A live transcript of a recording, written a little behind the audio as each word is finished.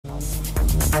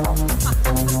is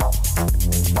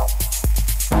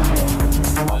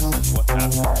what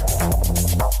happened.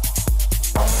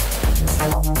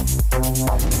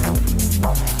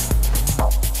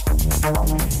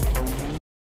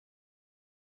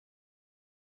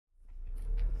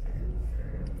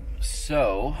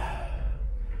 So,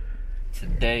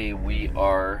 today we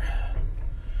are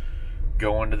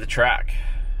going to the track.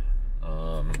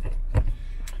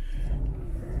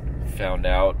 Found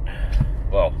out,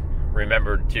 well,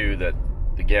 remembered too that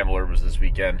the Gambler was this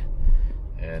weekend,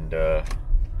 and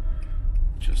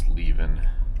just leaving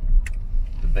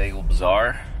the Bagel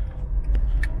Bazaar.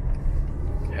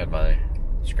 Had my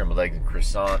scrambled eggs and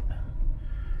croissant,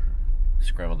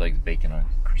 scrambled eggs, bacon on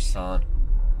croissant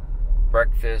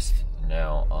breakfast.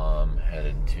 Now I'm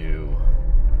headed to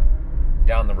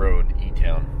down the road,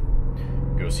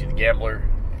 E-Town, go see the Gambler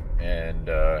and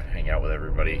hang out with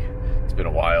everybody. It's been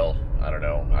a while. I don't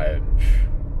know.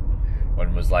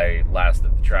 When was I last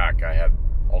at the track? I had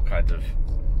all kinds of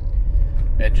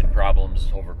engine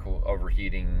problems,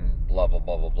 overheating, blah blah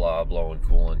blah blah blah, blowing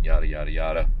coolant, yada yada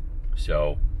yada.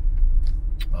 So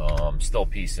still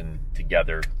piecing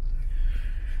together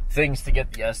things to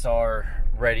get the SR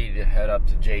ready to head up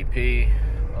to JP.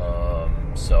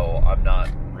 So I'm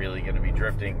not really going to be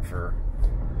drifting for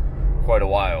quite a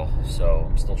while. So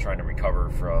I'm still trying to recover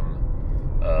from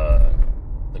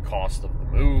the cost of the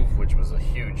move, which was a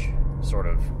huge sort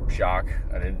of shock.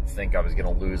 I didn't think I was going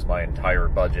to lose my entire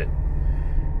budget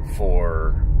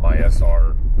for my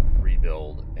SR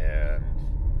rebuild and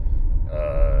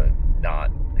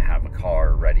not have a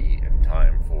car ready in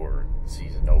time for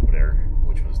season opener,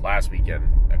 which was last weekend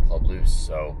at Club Loose.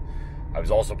 So I was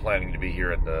also planning to be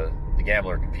here at the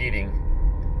Gambler competing.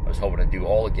 I was hoping to do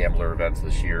all the Gambler events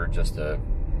this year just to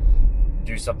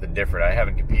do something different. I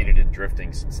haven't competed in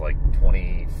drifting since like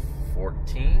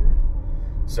 2014.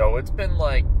 So it's been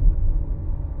like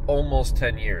almost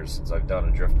 10 years since I've done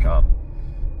a drift comp.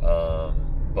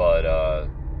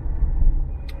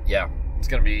 Yeah, it's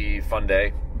gonna be a fun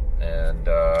day, and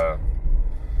a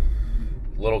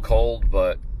little cold,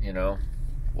 but you know,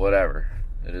 whatever.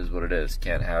 It is what it is.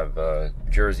 Can't have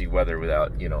Jersey weather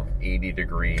without, you know, 80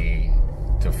 degree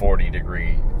to 40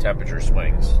 degree temperature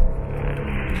swings.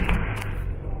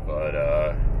 But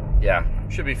yeah,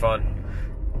 should be fun.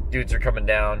 Dudes are coming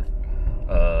down.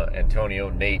 Antonio,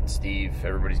 Nate, Steve,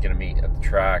 everybody's gonna meet at the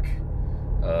track.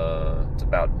 It's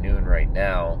about noon right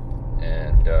now,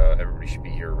 and everybody should be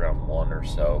here around 1 or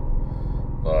so.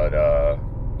 But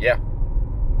yeah,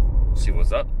 see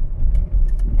what's up.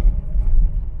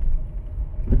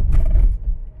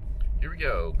 Here we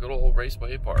go, good old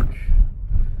Raceway Park.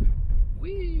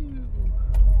 Woo!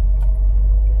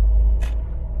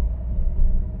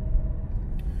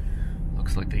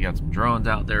 Looks like they got some drones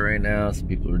out there right now. Some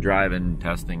people are driving,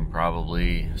 testing,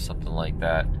 probably something like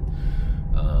that.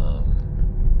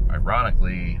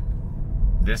 Ironically,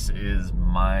 this is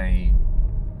my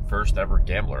first ever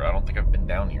Gambler. I don't think I've been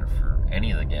down here for any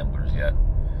of the Gamblers yet,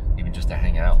 even just to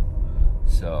hang out.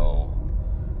 So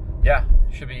yeah,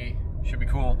 should be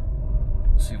cool.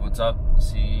 See what's up.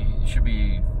 See, it should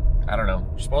be, I don't know,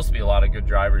 there's supposed to be a lot of good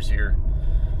drivers here.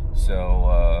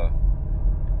 So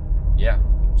yeah,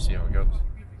 see how it goes.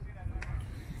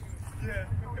 Yeah.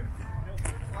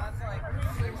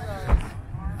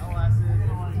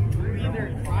 We either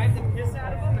drive the piss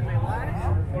out of them and they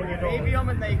laugh, or we baby them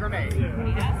and they grenade. They need to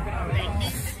be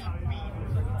beat.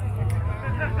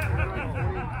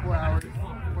 4 hours.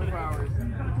 4 hours.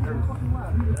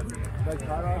 Like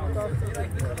hot on stuff?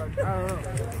 I don't know.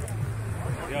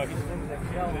 Yeah, I'm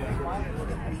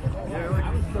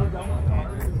so done.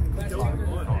 You know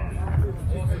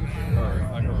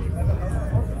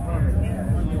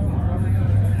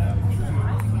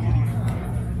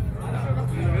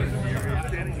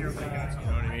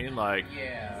what I mean? Like,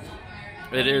 yeah,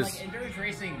 it is. Like, endurance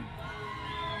racing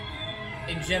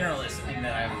in general is something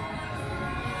that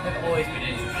I've always been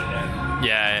interested in.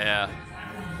 Yeah.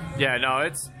 No,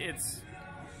 it's.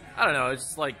 I don't know. It's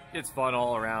just like, it's fun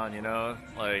all around. You know,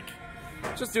 like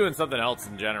just doing something else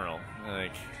in general.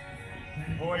 Like,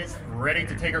 boys, ready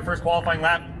to take our first qualifying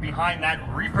lap behind that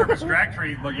repurposed drag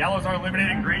tree. The yellows are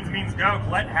eliminated, greens means go.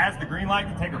 Colette has the green light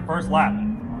to take her first lap.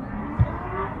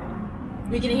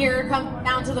 We can hear her come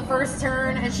down to the first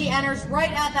turn, and she enters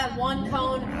right at that one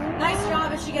cone. Nice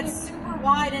job as she gets super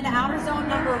wide into outer zone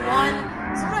number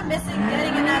 1. Sort of missing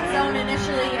getting in that zone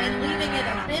initially and leaving it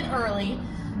a bit early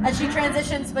as she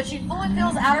transitions, but she fully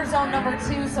fills outer zone number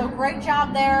 2, so great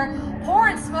job there.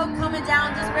 Pouring smoke coming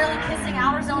down, just really kissing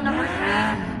outer zone number 3,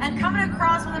 and coming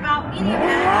across with about medium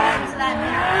heading to that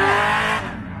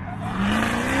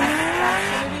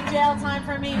jail time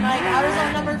for me, Mike. Outer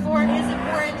zone number 4 is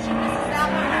important. She misses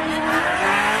that one. And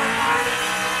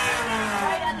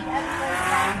right at the end of the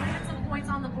stop. We get some points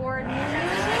on the board.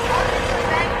 Transitioning up into the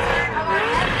bank turn of our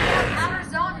FDF outer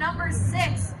zone number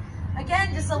 6.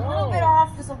 Again, just a little bit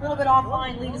off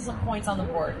line, leaving some points on the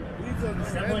board.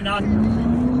 Definitely not.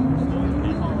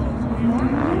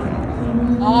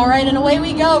 All right, and away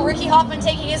we go. Ricky Hoffman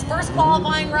taking his first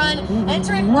qualifying run,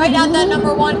 entering right at that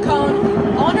number 1 cone.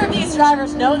 I wonder if these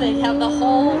drivers know they have the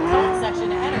whole cone section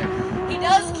to enter. He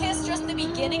does kiss just the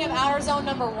beginning of outer zone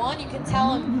number 1. You can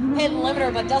tell him hitting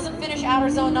limiter, but doesn't finish outer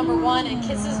zone number 1 and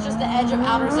kisses just the edge of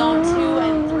outer zone 2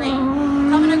 and 3.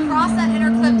 Coming across that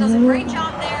inner clip, does a great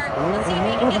job there. Let's see if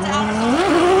he can get to outer zone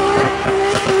number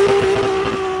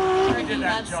 4. Ricky,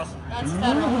 that's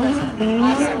federal prison.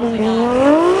 Absolutely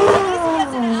not.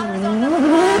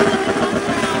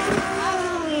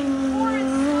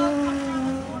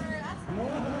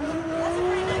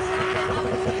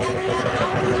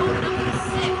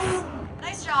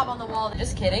 On the wall.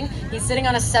 Just kidding. He's sitting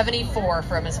on a 74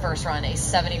 from his first run. A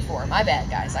 74. My bad,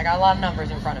 guys. I got a lot of numbers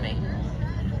in front of me.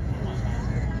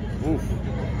 Oof.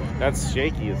 That's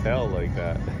shaky as hell like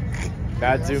that.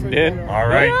 That zoomed in. All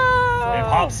right. Yeah. If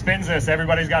Hop spins this,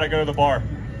 everybody's got to go to the bar.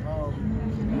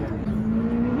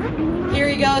 Here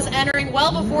he goes, entering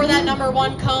well before that number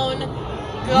 1 cone.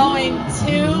 Going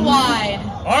too wide.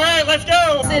 All right, let's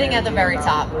go. Sitting at the very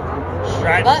top.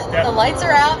 Right, But the lights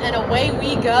are out and away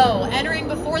we go. Entering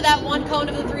before that 1 cone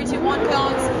of the 3-2-1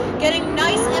 cones. Getting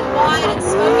nice and wide and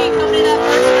smoky coming in that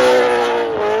first outer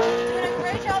zone. Doing a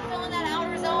great job filling that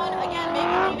outer zone. Again,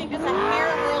 maybe leaving just a hair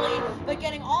early, but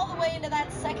getting all the way into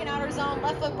that second outer zone.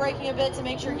 Left foot braking a bit to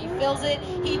make sure he fills it.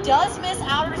 He does miss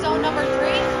outer zone number 3,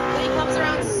 but he comes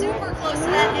around super close to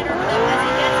that inner clip as he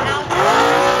gets out to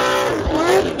outer zone number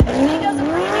 4. He does a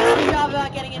pretty decent job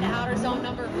about getting into outer zone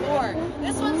number 4.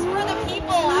 This one's for the people.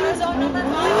 Outer zone number 5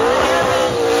 is the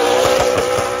hairpin.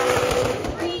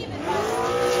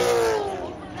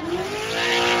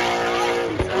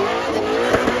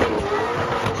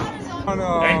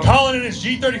 And Colin in his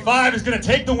G35 is going to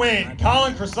take the win.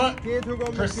 Colin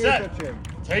Cressette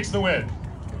takes the win.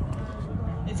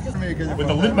 With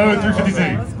the lit mode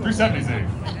 350Z, 370Z.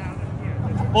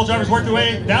 Both drivers worked their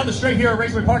way down the straight here at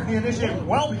Raceway Park in the initiative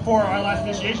well before our last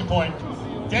initiation point.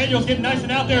 Daniel's getting nice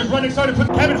and out there. His running started to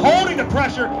put Kevin holding the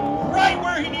pressure right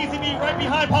where he needs to be, right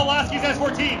behind Pawlowski's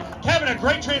S14. Kevin, a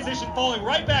great transition, falling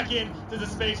right back in to the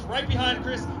space right behind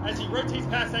Chris as he rotates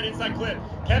past that inside clip.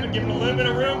 Kevin giving a little bit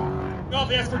of room. Off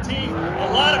the S14,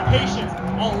 a lot of patience,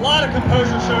 a lot of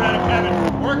composure showed out of Kevin,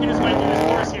 working his way through this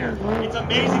course here. It's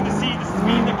amazing to see the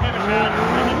speed that Kevin had,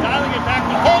 and then dialing it back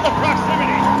to hold the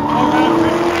proximity around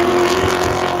Chris.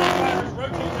 Drivers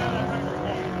rotate down that pressure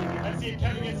point. Let's see if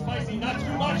Kevin gets spicy, not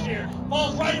too much here.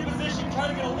 Falls right in position,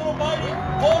 trying to get a little bitey,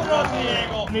 holding on to the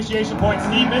angle. Initiation point,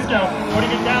 Steve Misko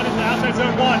putting it down into the outside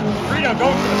zone 1. Frito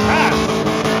going for the pass.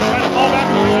 Trying to fall back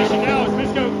in position now as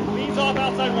Misko leads off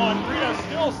outside 1. Frito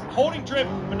still holding drift,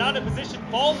 but not in position,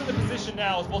 falls into position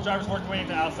now as both drivers work their way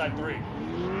into outside 3.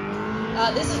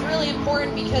 This is really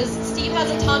important because Steve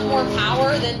has a ton more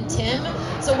power than Tim,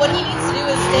 so what he needs to do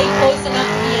is stay close enough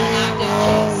to be an active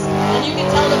chase. And you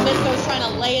can tell that Misko's trying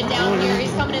to lay it down here.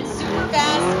 He's coming in super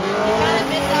fast. He kind of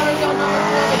missed outer zone number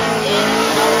 4, but he's in.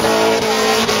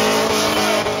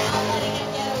 Not letting him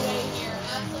get away here.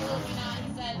 Absolutely not. He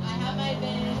said, I have my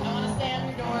advantage. I want to stay on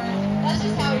your door. That's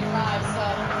just how he drives, so.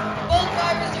 Both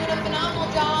drivers doing a phenomenal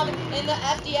job in the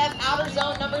FDF outer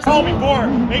zone number 6. Call before,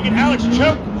 making Alex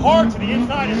choke hard to the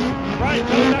inside as Brian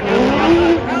goes back out to the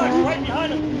outside. Alex right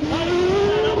behind him, trying to push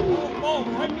that up,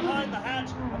 boom, right behind the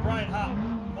hatch of Brian Hop.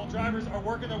 Both drivers are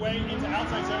working their way into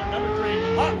outside zone number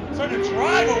 3. Hop starting to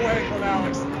drive away from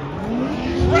Alex,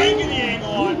 cranking the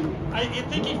angle on. I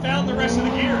think he found the rest of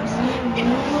the gears.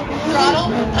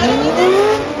 Throttle, I don't even,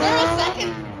 0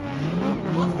 second.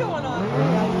 What's going on here,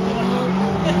 guys?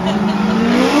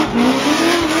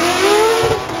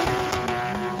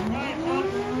 Brian Hop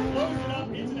closing up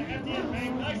into the FDF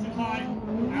bank, nice and high.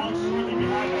 Alex shortly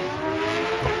behind him.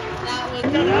 That was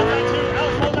Got out that too.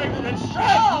 Alex hold back and then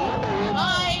strike. oh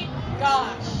my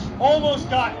gosh. Almost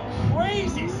got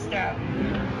crazy step.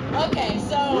 Okay,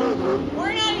 so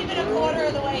we're not even a quarter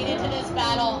of the way into this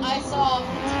battle. I saw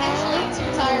potentially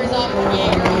 2 tires off from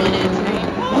Jaeger on entry.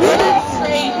 That's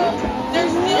straight. They're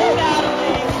still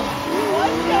battling.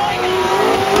 What's going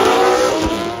on?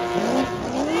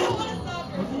 They don't want to stop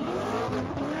her.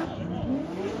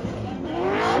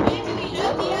 Up into the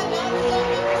FDF outer zone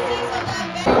number 6 of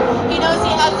that barrel. He knows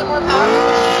he has some more power to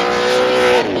push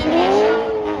in.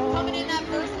 Coming in that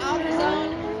first outer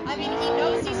zone. I mean, he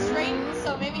knows he's straight,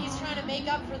 so maybe he's trying to make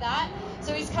up for that.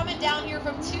 So he's coming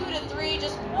to 3,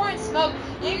 just pouring smoke.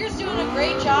 Jaeger's doing a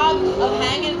great job of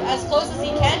hanging as close as he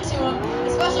can to him,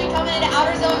 especially coming into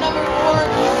outer zone number 4.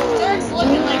 Derek's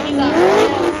looking like he's on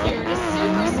rails here, just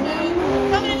super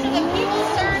smooth. Coming into the people's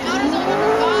turn, outer zone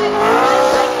number 5.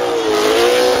 A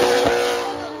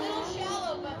little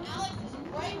shallow, but Alex is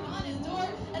right on his door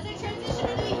as they transition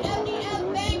into the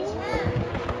FDF bank turn.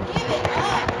 Give it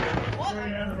up. What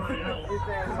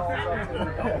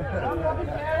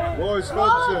Oj,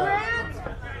 chodźcie!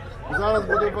 Zaraz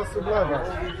będę was sublować.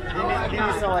 He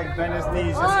needs to like bend his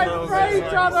knees just a little bit.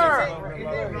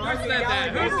 Who said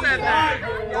that? Who said that?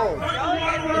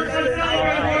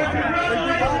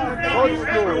 Chodź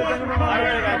tu! I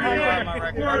already got you on my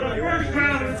record.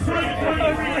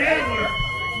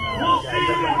 We'll see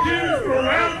you for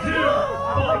round 2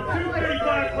 of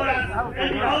 235 class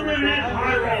in the unlimited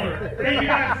high roller. Thank you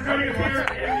guys for joining us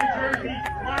here in New Jersey,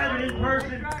 live in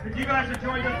person. If you guys are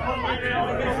joining us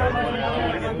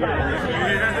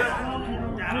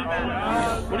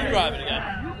What are you driving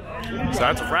again? So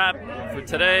that's a wrap for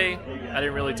today. I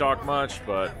didn't really talk much,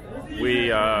 but we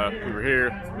were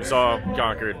here. We saw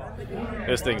Concord.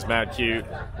 This thing's mad cute.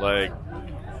 Like,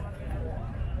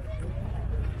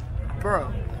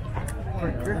 Bro.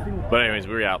 but anyways,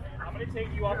 we were out. I'm going to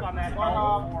take you up on that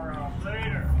help for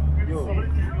later. I'm going to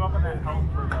take you up on that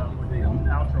help for the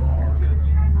outro part.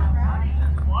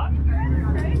 What?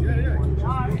 Okay.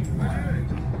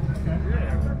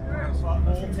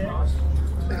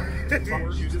 Hey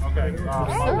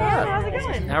man, how's it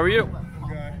going? How are you?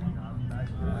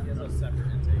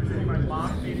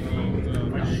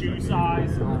 My shoe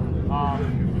size,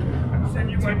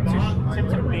 tip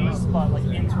to base, but like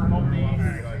internal base.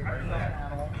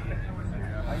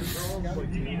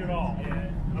 You need it all.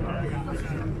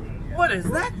 What is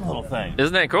that little thing?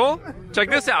 Isn't that cool? Check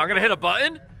this out. I'm gonna hit a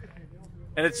button,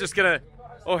 and it's just gonna.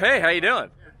 Oh hey, how you doing?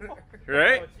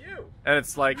 Right? And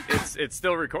it's like it's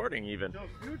still recording even.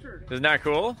 Isn't that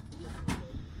cool?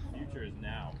 Future is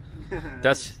now.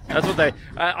 That's what they.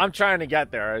 I'm trying to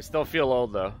get there. I still feel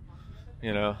old though.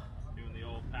 You know. Doing the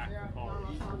old pack the car.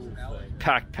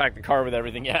 Pack the car with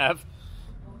everything you have.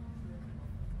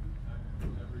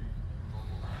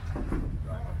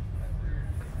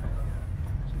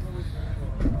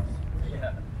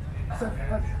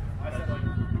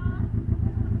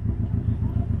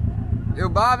 Yo,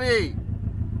 Bobby!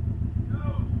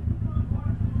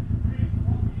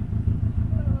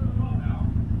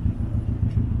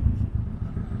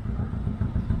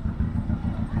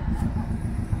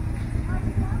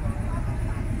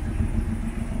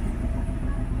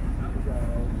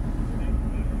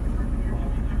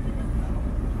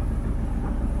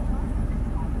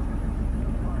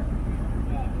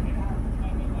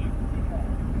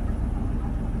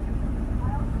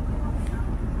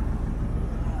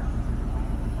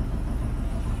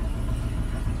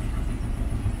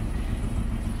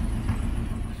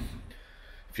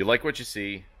 If you like what you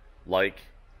see, like,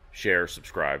 share,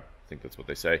 subscribe. I think that's what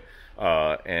they say.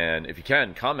 And if you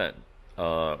can, comment.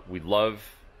 We'd love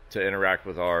to interact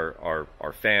with our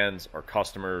fans, our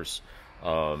customers.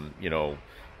 You know,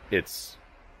 it's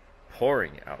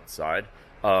pouring outside.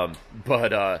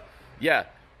 But yeah,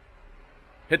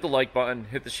 hit the like button,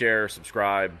 hit the share,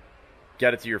 subscribe,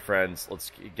 get it to your friends.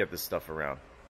 Let's get this stuff around.